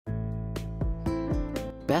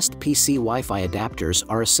best PC Wi-Fi adapters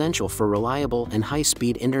are essential for reliable and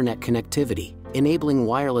high-speed internet connectivity, enabling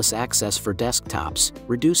wireless access for desktops,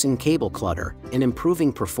 reducing cable clutter, and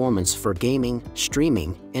improving performance for gaming,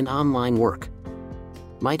 streaming, and online work.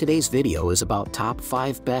 My today's video is about top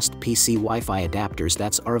 5 best PC Wi-Fi adapters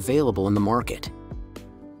that are available in the market.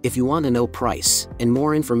 If you want to know price and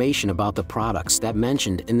more information about the products that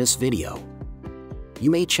mentioned in this video, you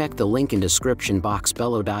may check the link in description box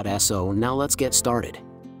below. So now let's get started.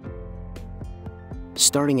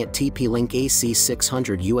 Starting at TPLink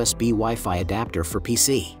AC600 USB Wi-Fi adapter for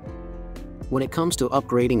PC. When it comes to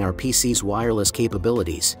upgrading our PC's wireless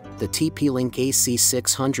capabilities, the TPLink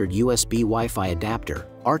AC600 USB Wi-Fi adapter,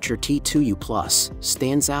 Archer T2U Plus,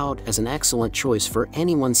 stands out as an excellent choice for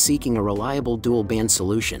anyone seeking a reliable dual-band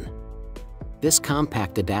solution. This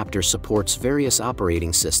compact adapter supports various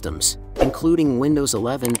operating systems, including Windows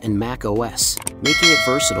 11 and Mac OS, making it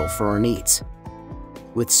versatile for our needs.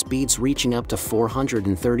 With speeds reaching up to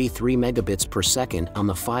 433 megabits per second on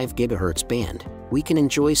the 5 GHz band, we can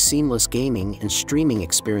enjoy seamless gaming and streaming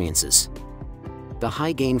experiences. The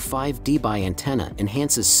high-gain 5 dBi antenna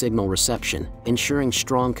enhances signal reception, ensuring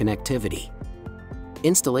strong connectivity.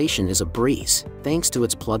 Installation is a breeze, thanks to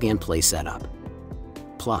its plug-and-play setup.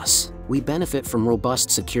 Plus, we benefit from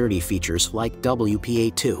robust security features like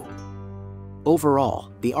WPA2.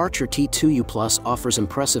 Overall, the Archer T2U Plus offers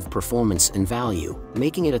impressive performance and value,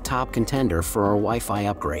 making it a top contender for our Wi-Fi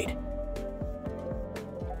upgrade.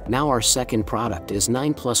 Now our second product is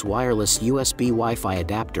 9+ wireless USB Wi-Fi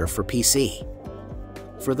adapter for PC.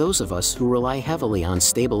 For those of us who rely heavily on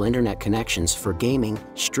stable internet connections for gaming,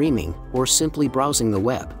 streaming, or simply browsing the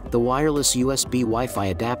web, the wireless USB Wi-Fi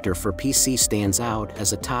adapter for PC stands out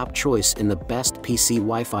as a top choice in the best PC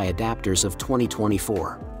Wi-Fi adapters of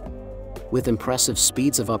 2024. With impressive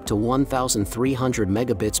speeds of up to 1,300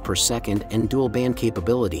 megabits per second and dual-band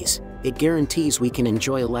capabilities, it guarantees we can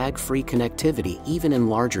enjoy lag-free connectivity even in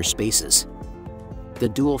larger spaces. The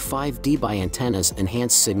dual 5 dBi antennas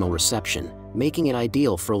enhance signal reception, making it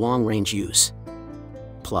ideal for long-range use.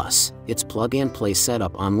 Plus, its plug-and-play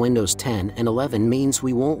setup on Windows 10 and 11 means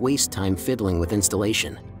we won't waste time fiddling with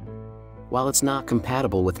installation. While it's not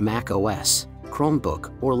compatible with Mac OS,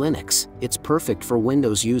 Chromebook, or Linux, it's perfect for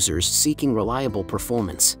Windows users seeking reliable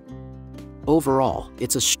performance. Overall,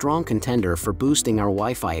 it's a strong contender for boosting our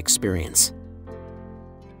Wi-Fi experience.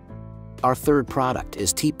 Our third product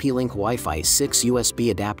is TP-Link Wi-Fi 6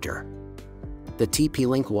 USB adapter. The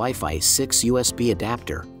TP-Link Wi-Fi 6 USB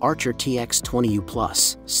adapter, Archer TX20U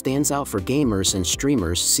Plus, stands out for gamers and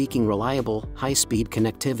streamers seeking reliable, high-speed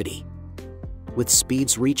connectivity. With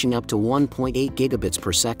speeds reaching up to 1.8 gigabits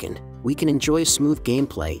per second, we can enjoy smooth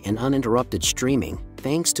gameplay and uninterrupted streaming,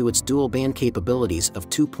 thanks to its dual-band capabilities of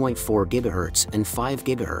 2.4 GHz and 5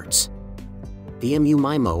 GHz. The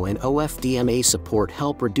MU-MIMO and OFDMA support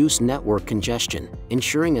help reduce network congestion,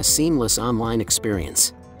 ensuring a seamless online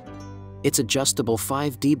experience. Its adjustable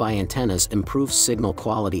 5 dBi antennas improve signal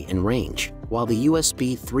quality and range, while the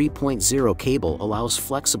USB 3.0 cable allows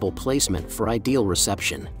flexible placement for ideal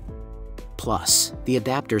reception. Plus, the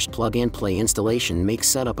adapter's plug-and-play installation makes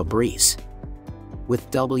setup a breeze. With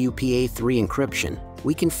WPA3 encryption,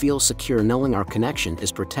 we can feel secure knowing our connection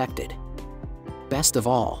is protected. Best of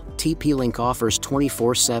all, TP-Link offers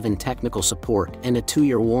 24/7 technical support and a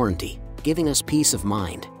 2-year warranty, giving us peace of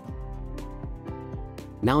mind.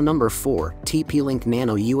 Now number 4, TP-Link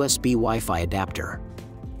Nano USB Wi-Fi adapter.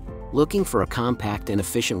 Looking for a compact and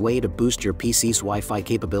efficient way to boost your PC's Wi-Fi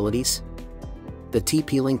capabilities? The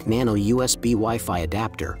TP-Link Nano USB Wi-Fi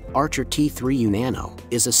adapter, Archer T3U Nano,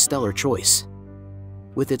 is a stellar choice.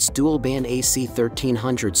 With its dual-band AC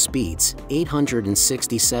 1300 speeds,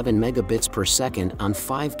 867 megabits per second on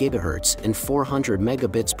 5 GHz and 400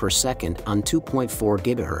 megabits per second on 2.4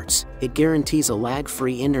 GHz, it guarantees a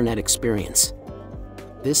lag-free internet experience.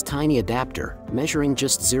 This tiny adapter, measuring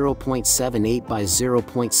just 0.78 by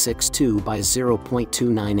 0.62 by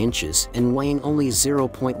 0.29 inches and weighing only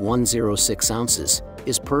 0.106 ounces,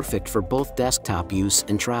 is perfect for both desktop use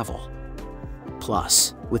and travel.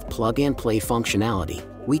 Plus, with plug-and-play functionality,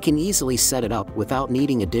 we can easily set it up without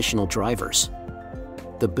needing additional drivers.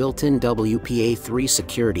 The built-in WPA3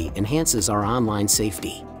 security enhances our online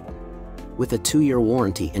safety. With a 2-year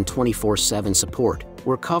warranty and 24/7 support,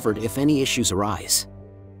 we're covered if any issues arise.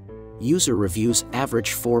 User reviews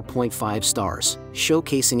average 4.5 stars,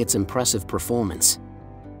 showcasing its impressive performance.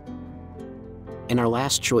 And our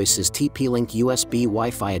last choice is TP-Link USB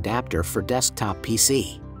Wi-Fi adapter for desktop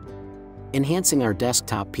PC. Enhancing our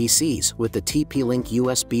desktop PCs with the TP-Link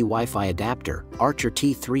USB Wi-Fi adapter, Archer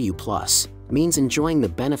T3U Plus, means enjoying the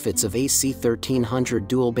benefits of AC 1300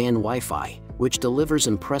 dual-band Wi-Fi, which delivers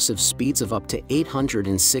impressive speeds of up to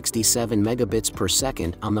 867 megabits per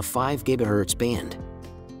second on the 5 GHz band.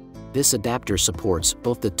 This adapter supports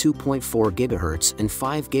both the 2.4 GHz and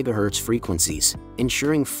 5 GHz frequencies,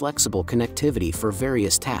 ensuring flexible connectivity for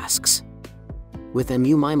various tasks. With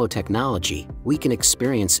MU-MIMO technology, we can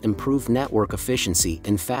experience improved network efficiency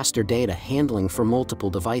and faster data handling for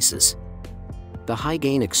multiple devices. The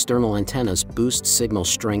high-gain external antennas boost signal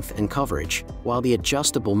strength and coverage, while the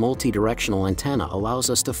adjustable multi-directional antenna allows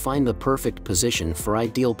us to find the perfect position for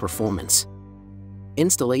ideal performance.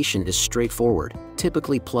 Installation is straightforward,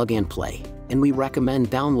 typically plug and play, and we recommend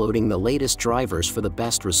downloading the latest drivers for the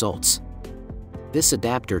best results. This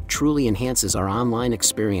adapter truly enhances our online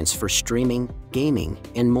experience for streaming, gaming,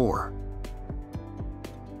 and more.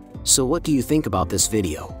 So what do you think about this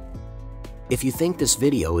video? If you think this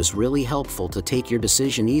video is really helpful to take your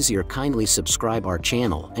decision easier, kindly subscribe our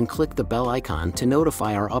channel and click the bell icon to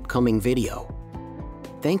notify our upcoming video.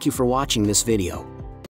 Thank you for watching this video.